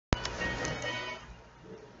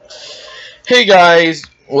Hey guys,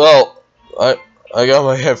 well, I got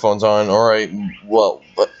my headphones on. All right, well,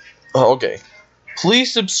 but okay.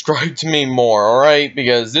 Please subscribe to me more, all right?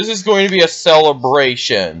 Because this is going to be a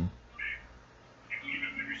celebration.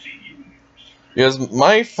 Because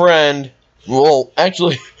my friend, well,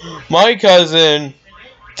 actually, my cousin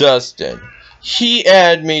Dustin, he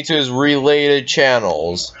added me to his related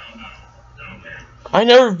channels. I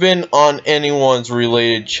never been on anyone's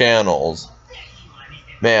related channels.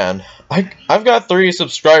 Man, I've got 3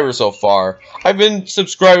 subscribers so far. I've been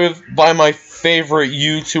subscribed by my favorite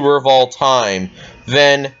YouTuber of all time,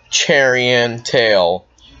 then Charian Tail.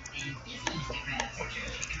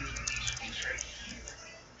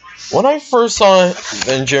 When I first saw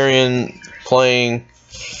Nigerian playing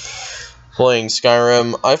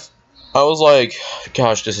Skyrim, I was like,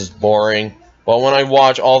 gosh, this is boring. But when I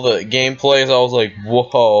watch all the gameplays, I was like,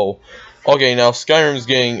 whoa. Okay, now Skyrim's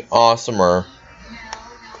getting awesomer.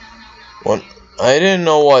 When I didn't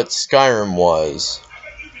know what Skyrim was.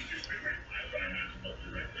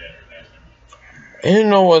 I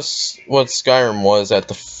didn't know what Skyrim was at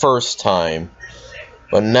the first time.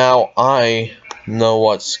 But now I know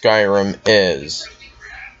what Skyrim is.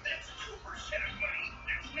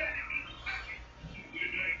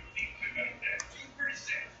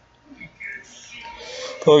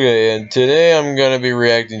 Okay, and today I'm gonna be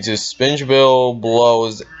reacting to Spingebill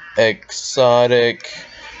blows exotic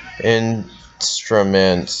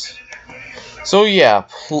instruments. So yeah,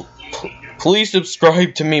 please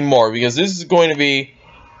subscribe to me more because this is going to be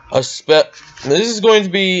a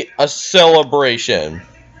celebration.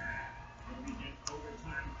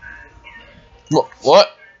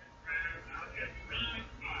 What?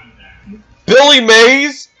 Billy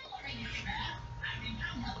Mays?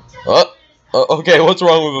 Okay, what's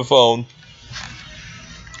wrong with the phone?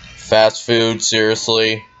 Fast food,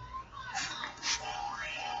 seriously?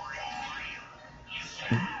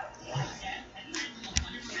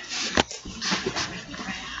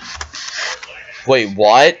 Wait,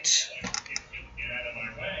 what?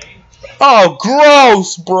 Oh,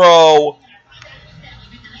 gross, bro!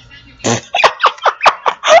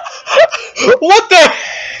 What the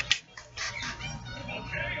heck?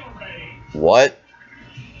 What?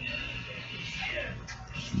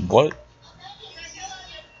 What?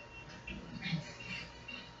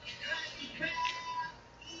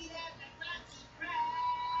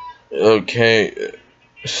 Okay.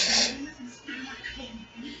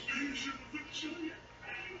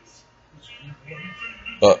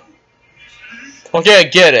 Okay, I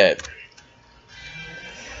get it.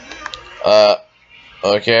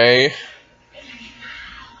 Okay.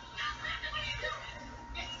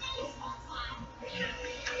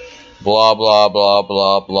 Blah blah blah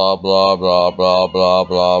blah blah blah blah blah blah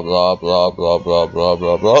blah blah blah blah blah blah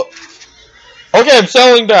blah blah. Okay, I'm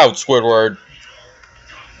settling down, Squidward.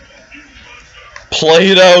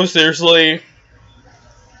 Play-Doh, seriously?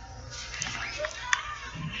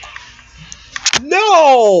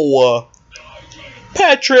 No!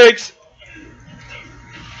 Patrick's.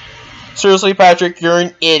 Seriously, Patrick, you're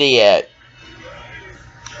an idiot.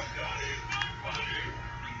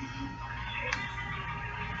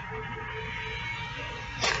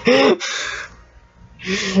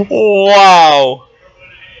 Wow.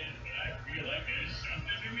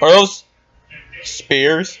 Are those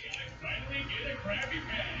spears?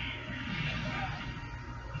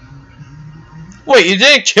 Wait, you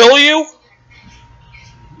didn't kill you?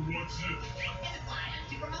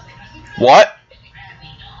 What?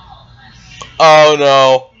 Oh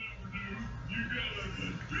no.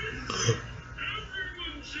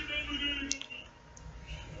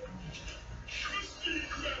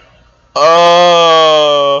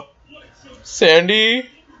 Sandy?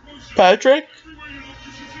 Patrick?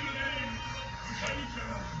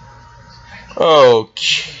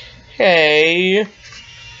 Okay.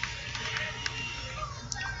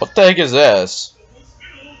 What the heck is this?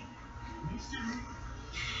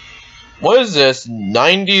 What is this?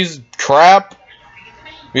 90s crap?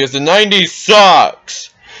 Because the 90s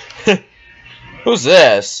sucks. Who's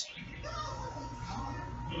this?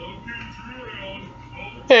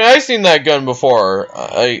 Hey, I seen that gun before.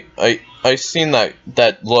 I seen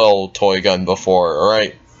that little toy gun before,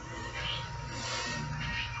 alright?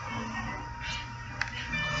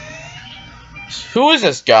 Who is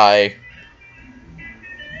this guy?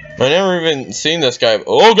 I never even seen this guy.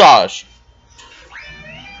 Oh gosh!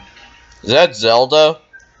 Is that Zelda?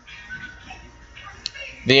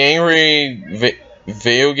 The angry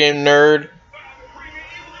video game nerd?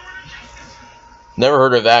 Never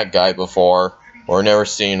heard of that guy before. Or never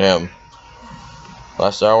seen him.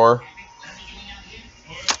 Last hour?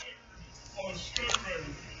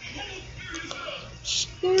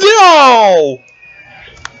 No!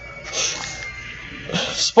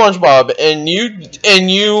 SpongeBob, and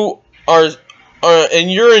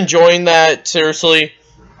you're enjoying that? Seriously?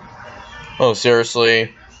 Oh,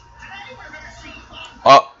 seriously?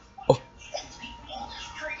 Oh,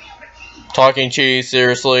 talking cheese,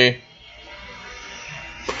 seriously?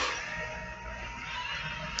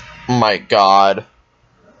 My God.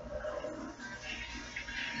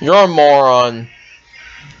 You're a moron.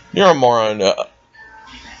 You're a moron.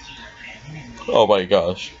 Oh my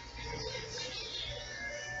gosh.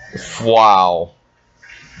 Wow.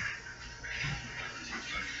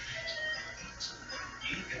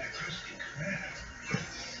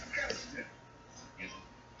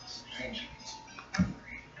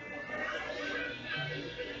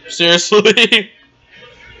 Seriously?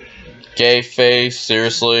 Gay face,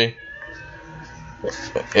 seriously?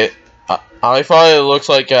 I thought it looks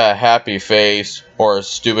like a happy face or a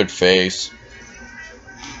stupid face.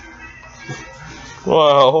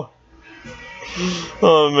 Wow.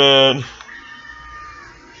 Oh man.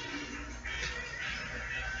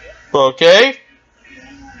 Okay.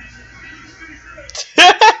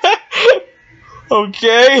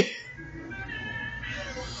 Okay.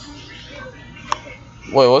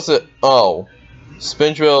 Wait, what's it? Oh.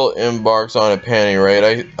 Spingebill embarks on a panty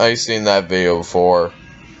raid. I seen that video before.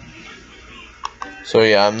 So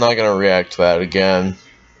yeah, I'm not gonna react to that again.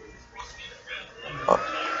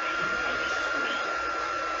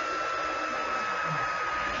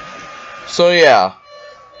 So yeah,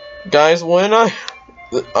 guys, when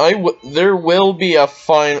there will be a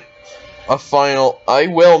final. I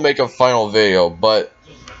will make a final video, but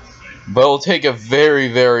it'll take a very,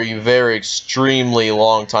 very, very extremely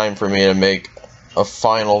long time for me to make a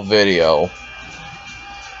final video.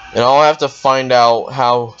 And I'll have to find out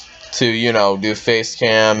how to, you know, do face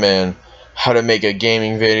cam and how to make a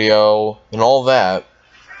gaming video and all that.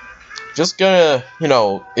 Just gonna, you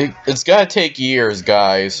know, it's gonna take years,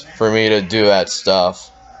 guys, for me to do that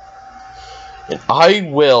stuff. And I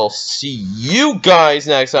will see you guys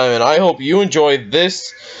next time, and I hope you enjoyed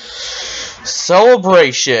this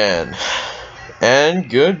celebration. And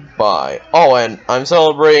goodbye. Oh, and I'm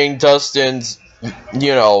celebrating Dustin's,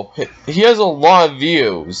 you know, he has a lot of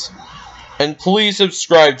views. And please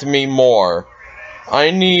subscribe to me more.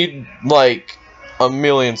 I need, like,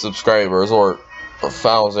 1,000,000 subscribers, or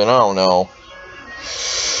 1,000, I don't know.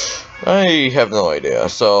 I have no idea.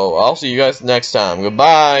 So, I'll see you guys next time.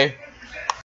 Goodbye.